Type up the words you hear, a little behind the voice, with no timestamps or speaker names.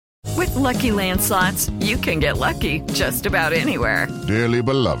With Lucky Land Slots, you can get lucky just about anywhere. Dearly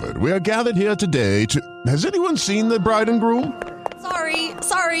beloved, we are gathered here today to... Has anyone seen the bride and groom?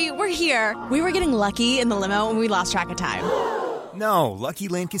 Sorry, we're here. We were getting lucky in the limo and we lost track of time. No, Lucky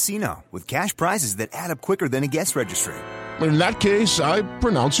Land Casino, with cash prizes that add up quicker than a guest registry. In that case, I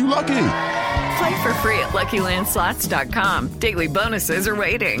pronounce you lucky. Play for free at LuckyLandSlots.com. Daily bonuses are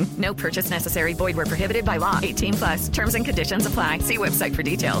waiting. No purchase necessary. Void where prohibited by law. 18+. Terms and conditions apply. See website for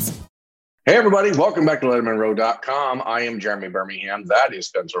details. Hey, everybody. Welcome back to LettermanRow.com. I am Jeremy Birmingham. That is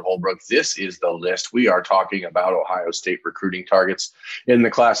Spencer Holbrook. This is The List. We are talking about Ohio State recruiting targets in the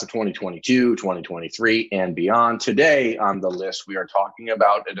class of 2022, 2023, and beyond. Today on The List, we are talking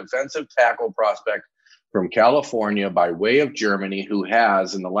about a defensive tackle prospect from California by way of Germany who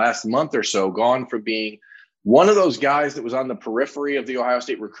has, in the last month or so, gone from being one of those guys that was on the periphery of the Ohio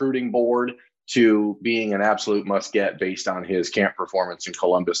State recruiting board to being an absolute must-get based on his camp performance in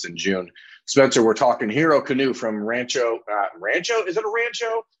Columbus in June. Spencer, we're talking Hero Kanu from Rancho? Is it a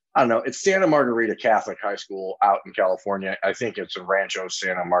Rancho? I don't know. It's Santa Margarita Catholic High School out in California. I think it's in Rancho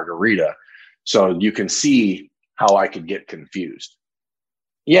Santa Margarita. So you can see how I could get confused.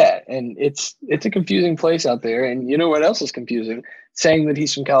 Yeah, and it's a confusing place out there. And you know what else is confusing? Saying that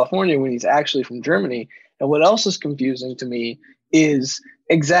he's from California when he's actually from Germany. And what else is confusing to me is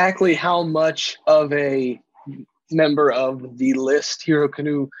exactly how much of a member of the list Hero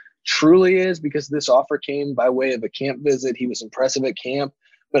Kanu truly is, because this offer came by way of a camp visit. He was impressive at camp,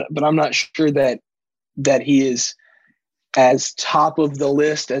 but I'm not sure that he is as top of the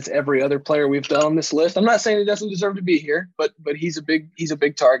list as every other player we've done on this list. I'm not saying he doesn't deserve to be here, but he's a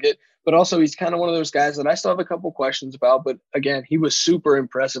big target. But also he's kind of one of those guys that I still have a couple questions about. But again, he was super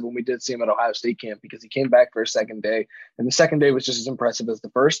impressive when we did see him at Ohio State camp, because he came back for a second day, and the second day was just as impressive as the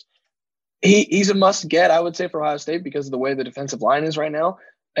first. He's a must get, I would say, for Ohio State because of the way the defensive line is right now.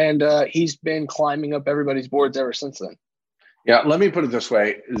 And he's been climbing up everybody's boards ever since then. Yeah, let me put it this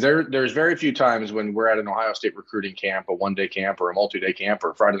way. There's very few times when we're at an Ohio State recruiting camp, a one-day camp or a multi-day camp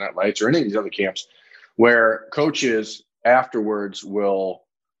or Friday Night Lights or any of these other camps, where coaches afterwards will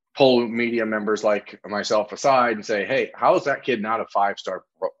pull media members like myself aside and say, hey, how is that kid not a five-star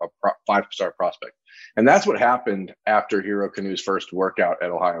prospect? And that's what happened after Hero Kanu's first workout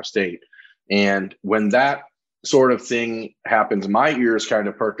at Ohio State. And when that sort of thing happens, my ears kind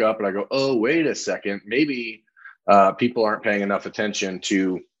of perk up and I go, oh, wait a second, maybe people aren't paying enough attention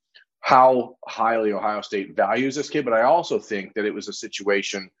to how highly Ohio State values this kid. But I also think that it was a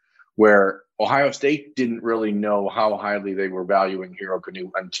situation where Ohio State didn't really know how highly they were valuing Hero Kanu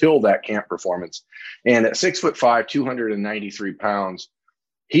until that camp performance. And at 6'5", 293 pounds,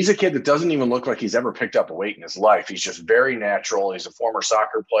 he's a kid that doesn't even look like he's ever picked up a weight in his life. He's just very natural. He's a former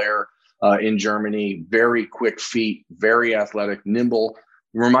soccer player in Germany, very quick feet, very athletic, nimble.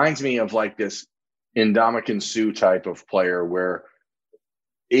 Reminds me of like this Ndamukong Suh type of player where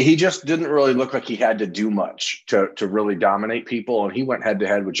he just didn't really look like he had to do much to really dominate people. And he went head to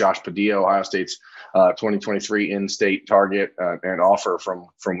head with Josh Padilla, Ohio State's 2023 in-state target and offer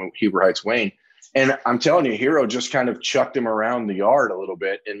from Huber Heights Wayne. And I'm telling you, Hero just kind of chucked him around the yard a little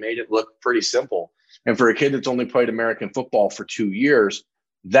bit and made it look pretty simple. And for a kid that's only played American football for 2 years,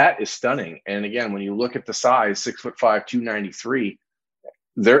 that is stunning. And again, when you look at the size, 6'5", 293,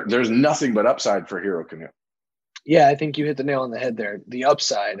 there's nothing but upside for Hero Kanu. Yeah, I think you hit the nail on the head there, the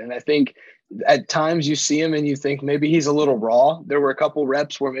upside. And I think at times you see him and you think maybe he's a little raw. There were a couple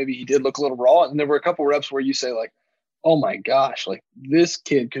reps where maybe he did look a little raw. And there were a couple reps where you say like, oh my gosh, like this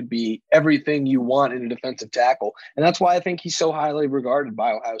kid could be everything you want in a defensive tackle. And that's why I think he's so highly regarded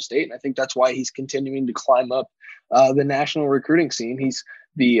by Ohio State. And I think that's why he's continuing to climb up the national recruiting scene. He's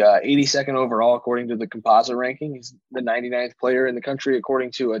the 82nd overall, according to the composite ranking. He's the 99th player in the country,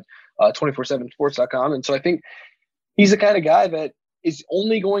 according to 247sports.com. And so I think he's the kind of guy that is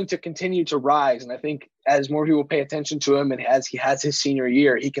only going to continue to rise. And I think as more people pay attention to him and as he has his senior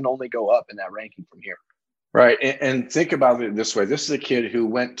year, he can only go up in that ranking from here. Right. And think about it this way. This is a kid who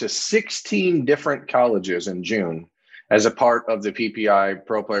went to 16 different colleges in June as a part of the PPI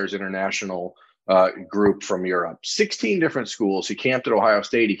Pro Players International group from Europe. 16 different schools. He camped at Ohio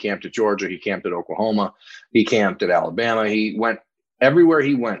State. He camped at Georgia. He camped at Oklahoma. He camped at Alabama. He went everywhere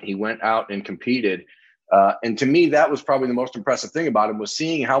he went. He went out and competed. And to me, that was probably the most impressive thing about him, was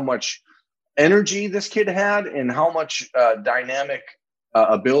seeing how much energy this kid had and how much dynamic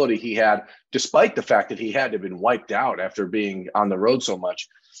ability he had, despite the fact that he had to have been wiped out after being on the road so much.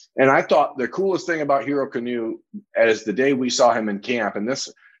 And I thought the coolest thing about Hero Kanu as the day we saw him in camp, and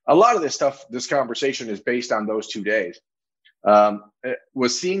a lot of this stuff, this conversation is based on those 2 days,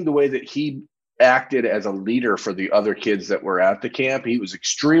 was seeing the way that he acted as a leader for the other kids that were at the camp. He was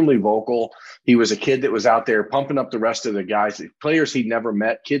extremely vocal. He was a kid that was out there pumping up the rest of the guys, players he'd never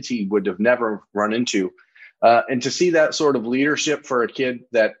met, kids he would have never run into. And to see that sort of leadership for a kid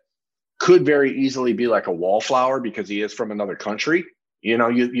that could very easily be like a wallflower because he is from another country,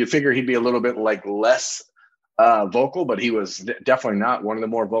 you figure he'd be a little bit like less vocal, but he was definitely not one of the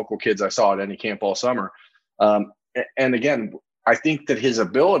more vocal kids I saw at any camp all summer. And again, I think that his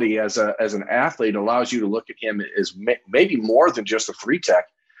ability as an athlete allows you to look at him as maybe more than just a three tech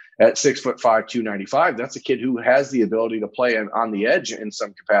at 6'5", 295. That's a kid who has the ability to play on the edge in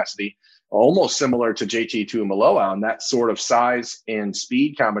some capacity, almost similar to JT Tuimoloau, and that sort of size and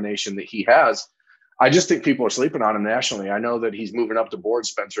speed combination that he has. I just think people are sleeping on him nationally. I know that he's moving up the board,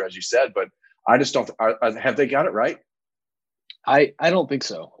 Spencer, as you said, but I just don't. Have they got it right? I don't think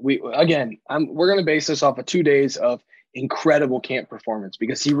so. We're going to base this off of 2 days of incredible camp performance,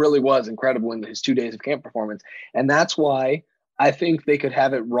 because he really was incredible in his 2 days of camp performance. And that's why I think they could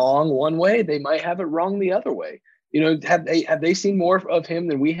have it wrong one way. They might have it wrong the other way. Have they seen more of him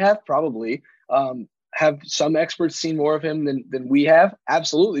than we have? Probably. Have some experts seen more of him than we have?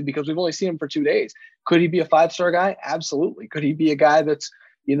 Absolutely, because we've only seen him for 2 days. Could he be a 5-star guy? Absolutely. Could he be a guy that's,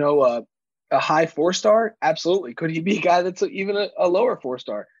 a high 4-star? Absolutely. Could he be a guy that's even a lower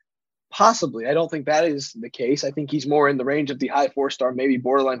 4-star? Possibly. I don't think that is the case. I think he's more in the range of the high 4-star, maybe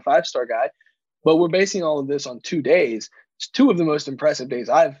borderline 5-star guy. But we're basing all of this on 2 days. It's two of the most impressive days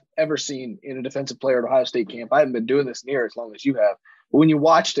I've ever seen in a defensive player at Ohio State camp. I haven't been doing this near as long as you have. But when you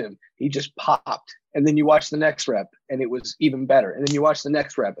watched him, he just popped. And then you watch the next rep, and it was even better. And then you watch the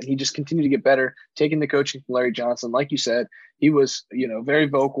next rep, and he just continued to get better, taking the coaching from Larry Johnson. Like you said, he was, very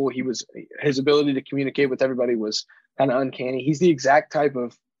vocal. His ability to communicate with everybody was kind of uncanny. He's the exact type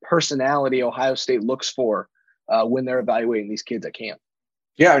of personality Ohio State looks for when they're evaluating these kids at camp.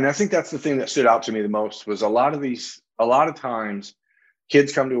 Yeah, and I think that's the thing that stood out to me the most was a lot of times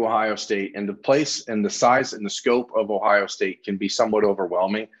kids come to Ohio State, and the place and the size and the scope of Ohio State can be somewhat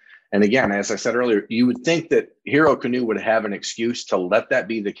overwhelming. And again, as I said earlier, you would think that Hero Kanu would have an excuse to let that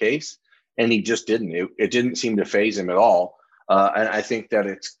be the case, and he just didn't. It didn't seem to faze him at all. And I think that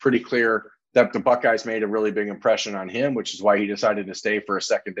it's pretty clear that the Buckeyes made a really big impression on him, which is why he decided to stay for a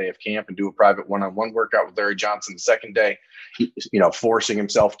second day of camp and do a private one-on-one workout with Larry Johnson the second day, forcing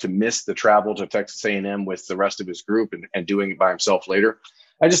himself to miss the travel to Texas A&M with the rest of his group and doing it by himself later.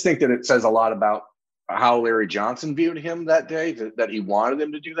 I just think that it says a lot about how Larry Johnson viewed him that day, that he wanted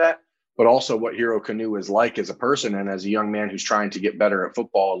him to do that, but also what Hero Kanu is like as a person and as a young man who's trying to get better at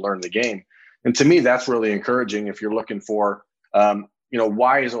football and learn the game. And to me, that's really encouraging if you're looking for,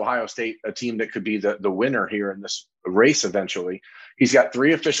 why is Ohio State a team that could be the winner here in this race eventually? He's got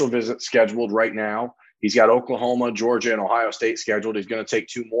 3 official visits scheduled right now. He's got Oklahoma, Georgia, and Ohio State scheduled. He's going to take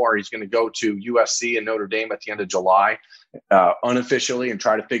 2 more. He's going to go to USC and Notre Dame at the end of July unofficially and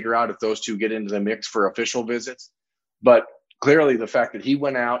try to figure out if those 2 get into the mix for official visits. But clearly the fact that he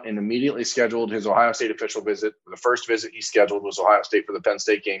went out and immediately scheduled his Ohio State official visit, the first visit he scheduled was Ohio State for the Penn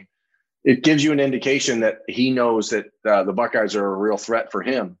State game. It gives you an indication that he knows that the Buckeyes are a real threat for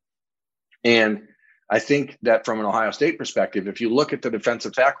him. And I think that from an Ohio State perspective, if you look at the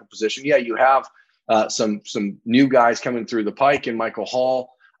defensive tackle position, you have some new guys coming through the pike in Michael Hall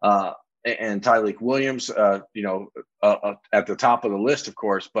and Tyleik Williams, at the top of the list, of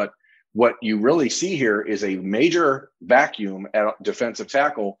course. But what you really see here is a major vacuum at defensive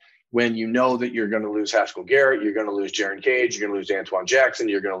tackle when you know that you're going to lose Haskell Garrett, you're going to lose Jaron Cage, you're going to lose Antoine Jackson,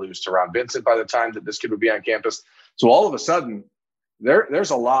 you're going to lose Teron Vincent by the time that this kid would be on campus. So all of a sudden,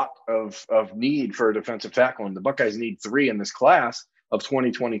 there's a lot of need for a defensive tackle, and the Buckeyes need 3 in this class of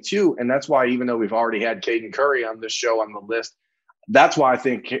 2022. And that's why, even though we've already had Caden Curry on this show on the list, that's why I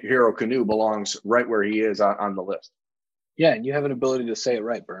think Hero Kanu belongs right where he is on the list. Yeah, and you have an ability to say it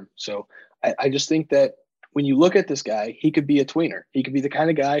right, Berm. So I just think that when you look at this guy, he could be a tweener. He could be the kind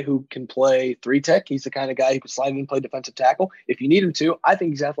of guy who can play 3-tech. He's the kind of guy who can slide in and play defensive tackle if you need him to. I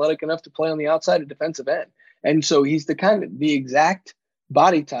think he's athletic enough to play on the outside of defensive end. And so he's the exact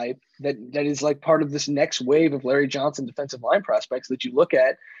body type that is like part of this next wave of Larry Johnson defensive line prospects that you look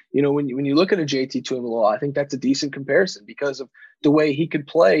at. When you look at a JT Tuimoloau, I think that's a decent comparison because of the way he could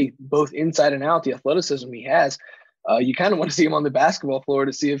play both inside and out, the athleticism he has. You kind of want to see him on the basketball floor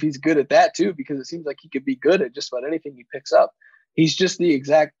to see if he's good at that too, because it seems like he could be good at just about anything he picks up. He's just the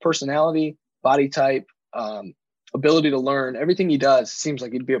exact personality, body type, ability to learn. Everything he does seems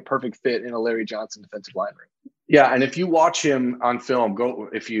like he'd be a perfect fit in a Larry Johnson defensive line room. Yeah, and if you watch him on film,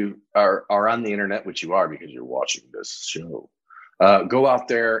 if you are on the internet, which you are because you're watching this show, go out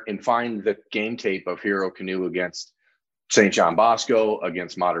there and find the game tape of Hero Kanu against St. John Bosco,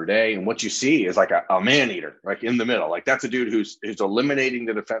 against Mater Dei. And what you see is like a man-eater, like in the middle. Like that's a dude who's eliminating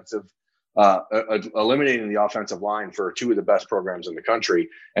the defensive, eliminating the offensive line for two of the best programs in the country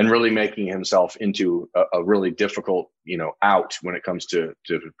and really making himself into a really difficult, out when it comes to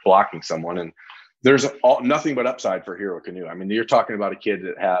blocking someone. And there's nothing but upside for Hero Kanu. I mean, you're talking about a kid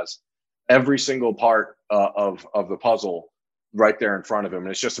that has every single part of the puzzle right there in front of him. And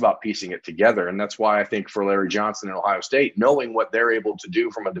it's just about piecing it together. And that's why I think for Larry Johnson and Ohio State, knowing what they're able to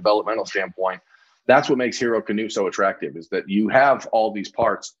do from a developmental standpoint, that's what makes Hero Kanu so attractive, is that you have all these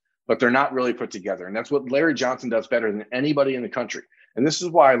parts, but they're not really put together. And that's what Larry Johnson does better than anybody in the country. And this is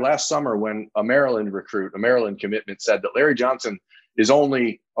why last summer, when a Maryland commitment said that Larry Johnson is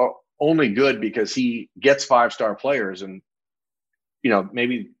only good because he gets 5-star players. And,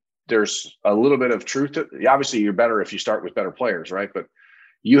 maybe there's a little bit of truth to it. Obviously, you're better if you start with better players, right? But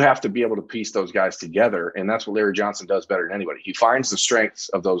you have to be able to piece those guys together. And that's what Larry Johnson does better than anybody. He finds the strengths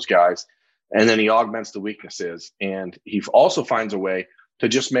of those guys, and then he augments the weaknesses. And he also finds a way to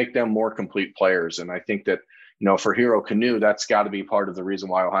just make them more complete players. And I think that, for Hero Kanu, that's got to be part of the reason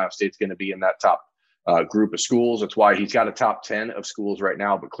why Ohio State's going to be in that top group of schools. That's why he's got a top 10 of schools right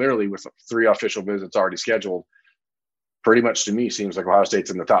now. But clearly, with 3 official visits already scheduled, pretty much to me seems like Ohio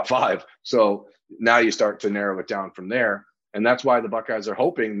State's in the top 5. So now you start to narrow it down from there. And that's why the Buckeyes are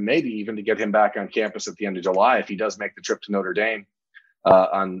hoping maybe even to get him back on campus at the end of July if he does make the trip to Notre Dame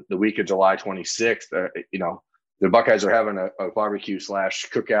on the week of July 26th. The Buckeyes are having a barbecue /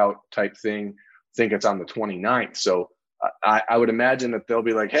 cookout type thing. I think it's on the 29th. So I would imagine that they'll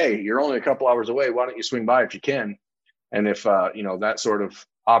be like, hey, you're only a couple hours away. Why don't you swing by if you can? And if, that sort of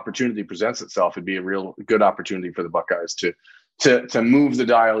opportunity presents itself, it'd be a real good opportunity for the Buckeyes to move the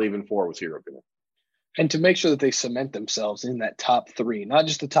dial even forward with Hero Kanu. And to make sure that they cement themselves in that top 3, not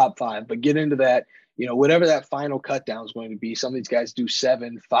just the top 5, but get into that, whatever that final cut down is going to be. Some of these guys do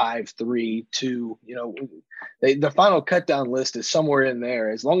 7, 5, 3, 2, the final cut down list is somewhere in there.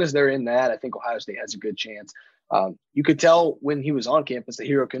 As long as they're in that, I think Ohio State has a good chance. You could tell when he was on campus that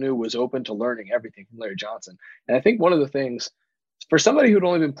Hero Kanu was open to learning everything from Larry Johnson. And I think one of the things, for somebody who'd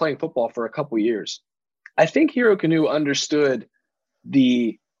only been playing football for a couple years, I think Hero Kanu understood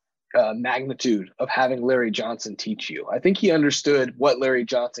the magnitude of having Larry Johnson teach you. I think he understood what Larry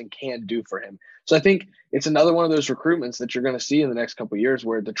Johnson can do for him. So I think it's another one of those recruitments that you're going to see in the next couple of years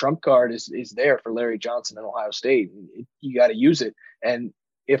where the trump card is there for Larry Johnson and Ohio State. You got to use it. And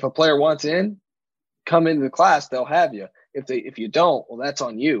if a player wants come into the class, they'll have you. If you don't, well, that's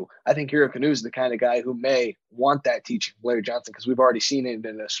on you. I think Hero Kanu is the kind of guy who may want that teaching from Larry Johnson, because we've already seen it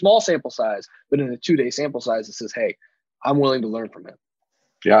in a small sample size, but in a 2-day sample size that says, hey, I'm willing to learn from him.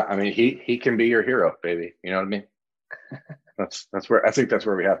 Yeah, I mean, he can be your hero, baby. You know what I mean? That's where I think that's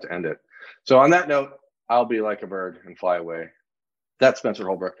where we have to end it. So on that note, I'll be like a bird and fly away. That's Spencer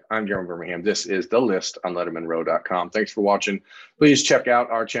Holbrook. I'm Jeremy Birmingham. This is The List on LettermanRow.com. Thanks for watching. Please check out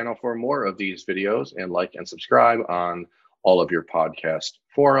our channel for more of these videos, and like and subscribe on all of your podcast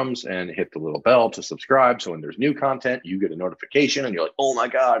forums, and hit the little bell to subscribe. So when there's new content, you get a notification and you're like, oh my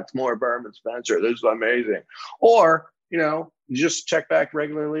God, it's more Berman Spencer. This is amazing. Or, just check back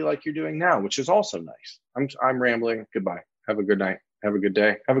regularly like you're doing now, which is also nice. I'm rambling. Goodbye. Have a good night. Have a good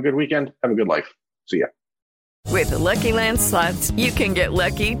day. Have a good weekend. Have a good life. See ya. With the Lucky Land Slots, you can get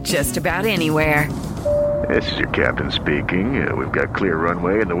lucky just about anywhere. This is your captain speaking. We've got clear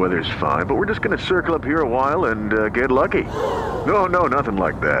runway and the weather's fine, but we're just going to circle up here a while and get lucky. No, nothing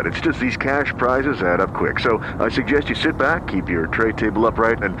like that. It's just these cash prizes add up quick. So I suggest you sit back, keep your tray table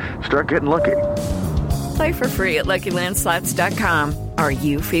upright, and start getting lucky. Play for free at LuckyLandSlots.com. Are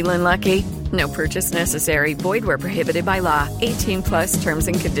you feeling lucky? No purchase necessary. Void where prohibited by law. 18+ terms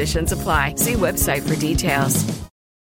and conditions apply. See website for details.